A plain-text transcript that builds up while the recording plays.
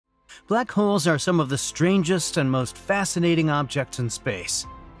Black holes are some of the strangest and most fascinating objects in space.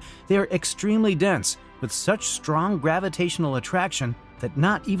 They are extremely dense, with such strong gravitational attraction that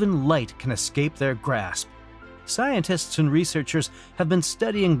not even light can escape their grasp. Scientists and researchers have been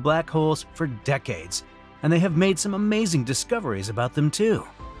studying black holes for decades, and they have made some amazing discoveries about them too.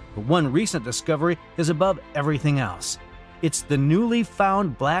 But one recent discovery is above everything else. It's the newly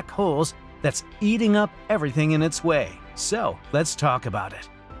found black holes that's eating up everything in its way. So let's talk about it.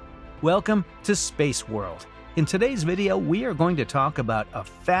 Welcome to Space World. In today's video, we are going to talk about a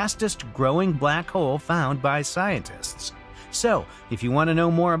fastest growing black hole found by scientists. So if you want to know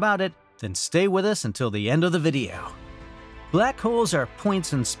more about it, then stay with us until the end of the video. Black holes are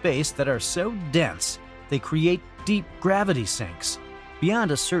points in space that are so dense, they create deep gravity sinks. Beyond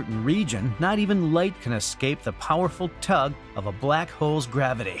a certain region, not even light can escape the powerful tug of a black hole's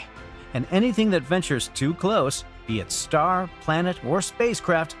gravity. And anything that ventures too close, be it star, planet, or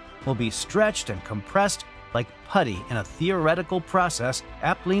spacecraft, will be stretched and compressed like putty in a theoretical process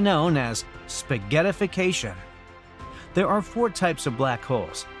aptly known as spaghettification. There are 4 types of black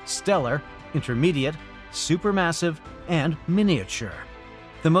holes: stellar, intermediate, supermassive, and miniature.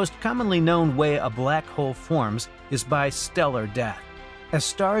 The most commonly known way a black hole forms is by stellar death. As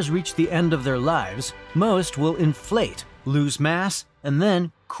stars reach the end of their lives, most will inflate, lose mass, and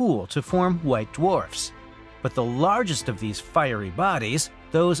then cool to form white dwarfs. But the largest of these fiery bodies,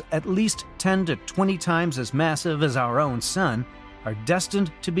 those at least 10 to 20 times as massive as our own Sun, are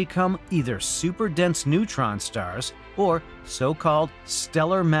destined to become either super-dense neutron stars or so-called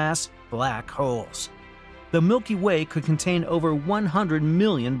stellar mass black holes. The Milky Way could contain over 100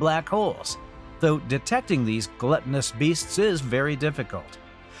 million black holes, though detecting these gluttonous beasts is very difficult.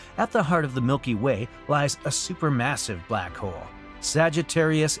 At the heart of the Milky Way lies a supermassive black hole,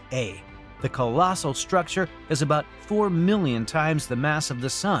 Sagittarius A. The colossal structure is about 4 million times the mass of the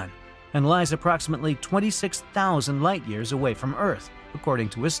Sun and lies approximately 26,000 light-years away from Earth, according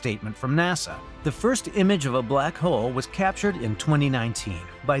to a statement from NASA. The first image of a black hole was captured in 2019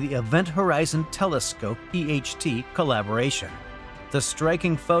 by the Event Horizon Telescope (EHT) collaboration. The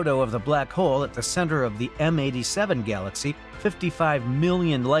striking photo of the black hole at the center of the M87 galaxy, 55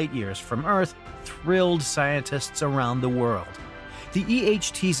 million light-years from Earth, thrilled scientists around the world. The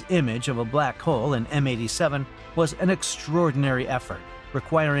EHT's image of a black hole in M87 was an extraordinary effort,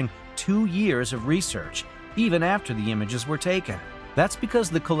 requiring 2 years of research, even after the images were taken. That's because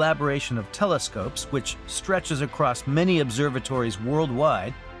the collaboration of telescopes, which stretches across many observatories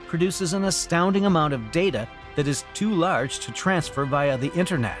worldwide, produces an astounding amount of data that is too large to transfer via the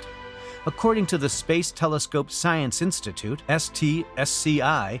internet. According to the Space Telescope Science Institute,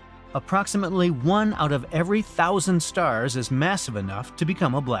 STSCI, approximately 1 out of every 1,000 stars is massive enough to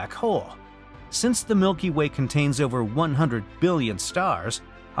become a black hole. Since the Milky Way contains over 100 billion stars,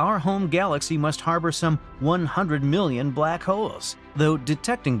 our home galaxy must harbor some 100 million black holes. Though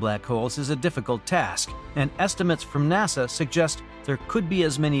detecting black holes is a difficult task, and estimates from NASA suggest there could be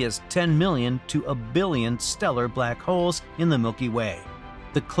as many as 10 million to a billion stellar black holes in the Milky Way.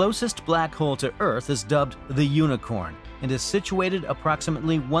 The closest black hole to Earth is dubbed the Unicorn and is situated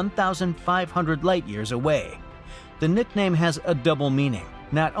approximately 1,500 light-years away. The nickname has a double meaning.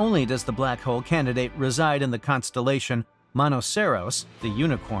 Not only does the black hole candidate reside in the constellation Monoceros, the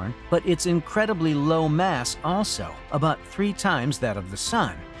Unicorn, but its incredibly low mass also, about 3 times that of the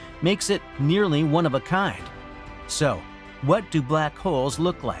Sun, makes it nearly one of a kind. So, what do black holes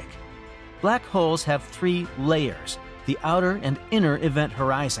look like? Black holes have 3 layers: the outer and inner event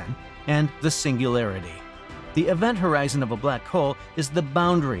horizon, and the singularity. The event horizon of a black hole is the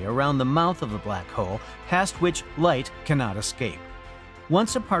boundary around the mouth of the black hole, past which light cannot escape.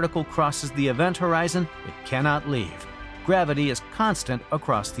 Once a particle crosses the event horizon, it cannot leave. Gravity is constant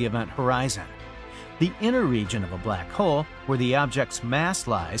across the event horizon. The inner region of a black hole, where the object's mass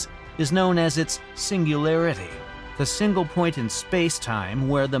lies, is known as its singularity, the single point in space-time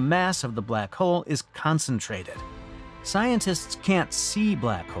where the mass of the black hole is concentrated. Scientists can't see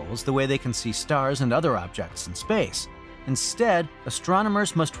black holes the way they can see stars and other objects in space. Instead,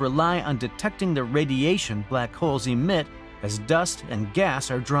 astronomers must rely on detecting the radiation black holes emit as dust and gas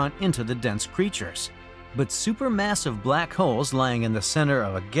are drawn into the dense creatures. But supermassive black holes lying in the center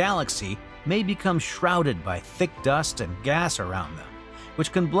of a galaxy may become shrouded by thick dust and gas around them,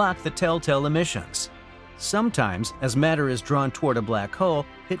 which can block the telltale emissions. Sometimes, as matter is drawn toward a black hole,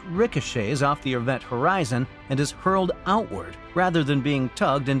 it ricochets off the event horizon and is hurled outward rather than being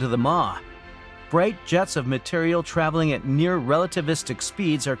tugged into the maw. Bright jets of material traveling at near relativistic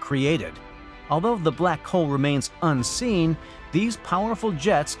speeds are created. Although the black hole remains unseen, these powerful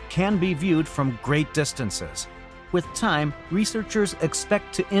jets can be viewed from great distances. With time, researchers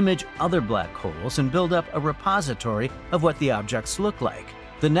expect to image other black holes and build up a repository of what the objects look like.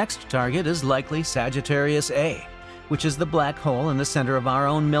 The next target is likely Sagittarius A, which is the black hole in the center of our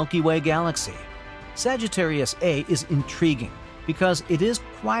own Milky Way galaxy. Sagittarius A is intriguing because it is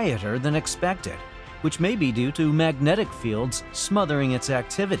quieter than expected, which may be due to magnetic fields smothering its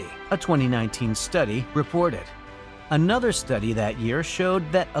activity, a 2019 study reported. Another study that year showed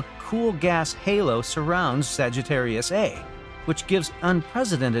that a cool gas halo surrounds Sagittarius A, which gives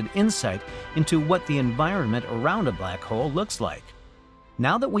unprecedented insight into what the environment around a black hole looks like.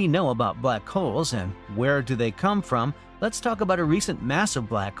 Now that we know about black holes and where do they come from, let's talk about a recent massive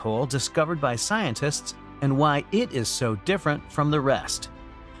black hole discovered by scientists and why it is so different from the rest.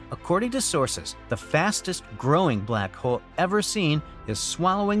 According to sources, the fastest growing black hole ever seen is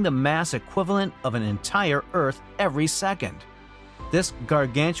swallowing the mass equivalent of an entire Earth every second. This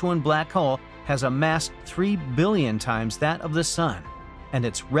gargantuan black hole has a mass 3 billion times that of the Sun, and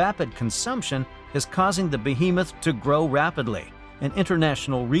its rapid consumption is causing the behemoth to grow rapidly, an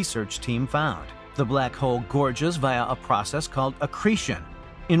international research team found. The black hole gorges via a process called accretion,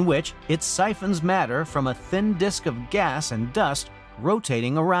 in which it siphons matter from a thin disk of gas and dust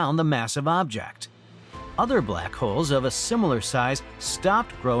rotating around the massive object. Other black holes of a similar size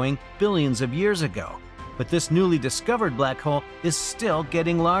stopped growing billions of years ago, but this newly discovered black hole is still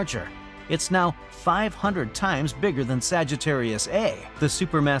getting larger. It's now 500 times bigger than Sagittarius A, the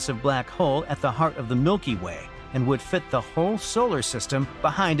supermassive black hole at the heart of the Milky Way, and would fit the whole solar system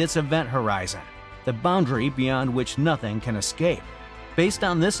behind its event horizon, the boundary beyond which nothing can escape. Based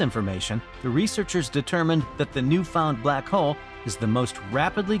on this information, the researchers determined that the newfound black hole is the most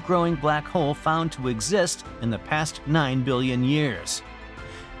rapidly growing black hole found to exist in the past 9 billion years.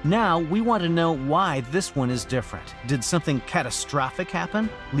 Now, we want to know why this one is different. Did something catastrophic happen?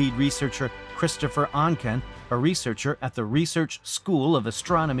 Lead researcher Christopher Onken, a researcher at the Research School of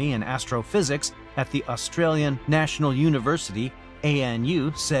Astronomy and Astrophysics at the Australian National University,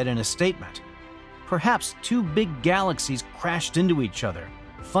 ANU, said in a statement, "Perhaps two big galaxies crashed into each other,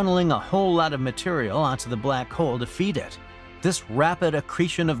 funneling a whole lot of material onto the black hole to feed it. This rapid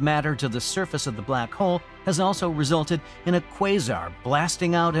accretion of matter to the surface of the black hole has also resulted in a quasar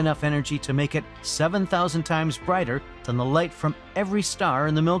blasting out enough energy to make it 7,000 times brighter than the light from every star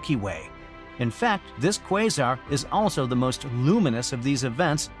in the Milky Way. In fact, this quasar is also the most luminous of these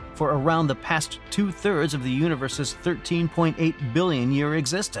events for around the past 2/3 of the universe's 13.8 billion year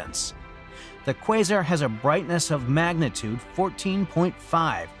existence. The quasar has a brightness of magnitude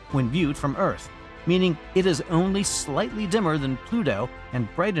 14.5 when viewed from Earth, meaning it is only slightly dimmer than Pluto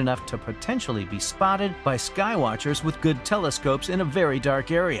and bright enough to potentially be spotted by skywatchers with good telescopes in a very dark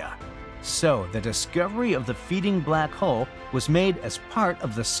area. So, the discovery of the feeding black hole was made as part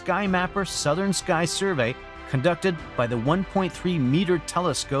of the SkyMapper Southern Sky Survey conducted by the 1.3-meter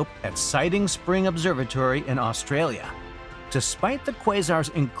telescope at Siding Spring Observatory in Australia. Despite the quasar's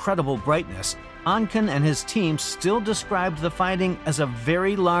incredible brightness, Onken and his team still described the finding as a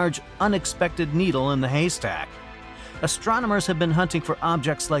very large, unexpected needle in the haystack. Astronomers have been hunting for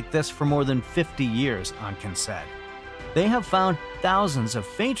objects like this for more than 50 years, Onken said. They have found thousands of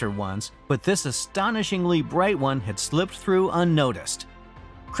fainter ones, but this astonishingly bright one had slipped through unnoticed.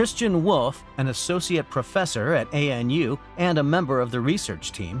 Christian Wolff, an associate professor at ANU and a member of the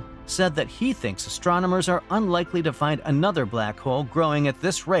research team, said that he thinks astronomers are unlikely to find another black hole growing at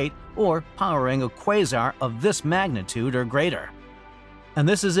this rate or powering a quasar of this magnitude or greater. And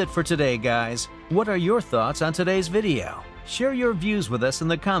this is it for today, guys. What are your thoughts on today's video? Share your views with us in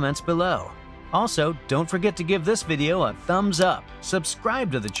the comments below. Also, don't forget to give this video a thumbs up,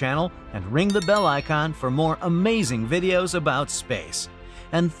 subscribe to the channel, and ring the bell icon for more amazing videos about space.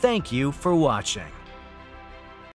 And thank you for watching.